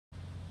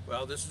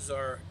Well, this is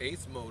our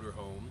 8th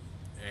motorhome,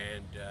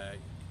 and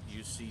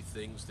you see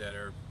things that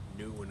are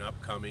new and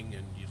upcoming,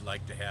 and you'd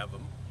like to have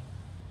them.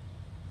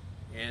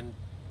 And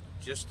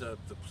just the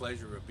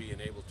pleasure of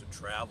being able to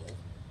travel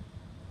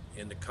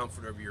in the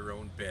comfort of your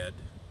own bed,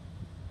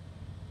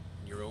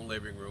 in your own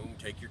living room,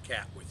 take your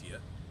cat with you.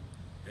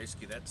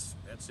 Basically, that's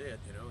it,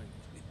 you know. And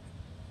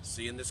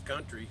seeing this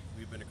country,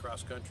 we've been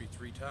across country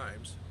 3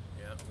 times.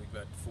 Yeah, we've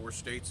got 4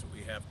 states that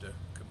we have to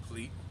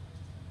complete,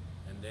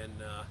 and then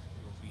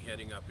we'll be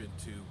heading up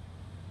into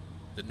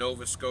the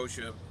Nova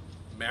Scotia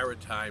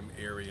maritime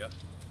area.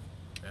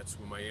 That's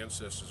where my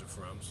ancestors are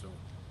from, so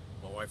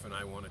my wife and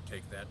I want to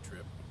take that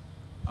trip.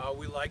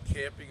 We liked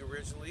camping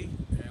originally,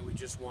 and we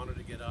just wanted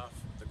to get off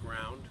the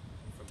ground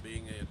from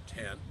being in a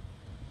tent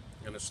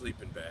and a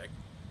sleeping bag,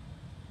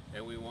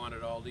 and we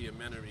wanted all the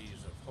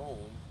amenities of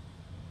home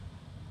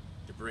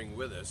to bring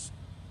with us,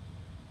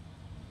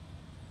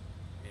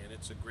 and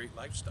it's a great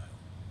lifestyle.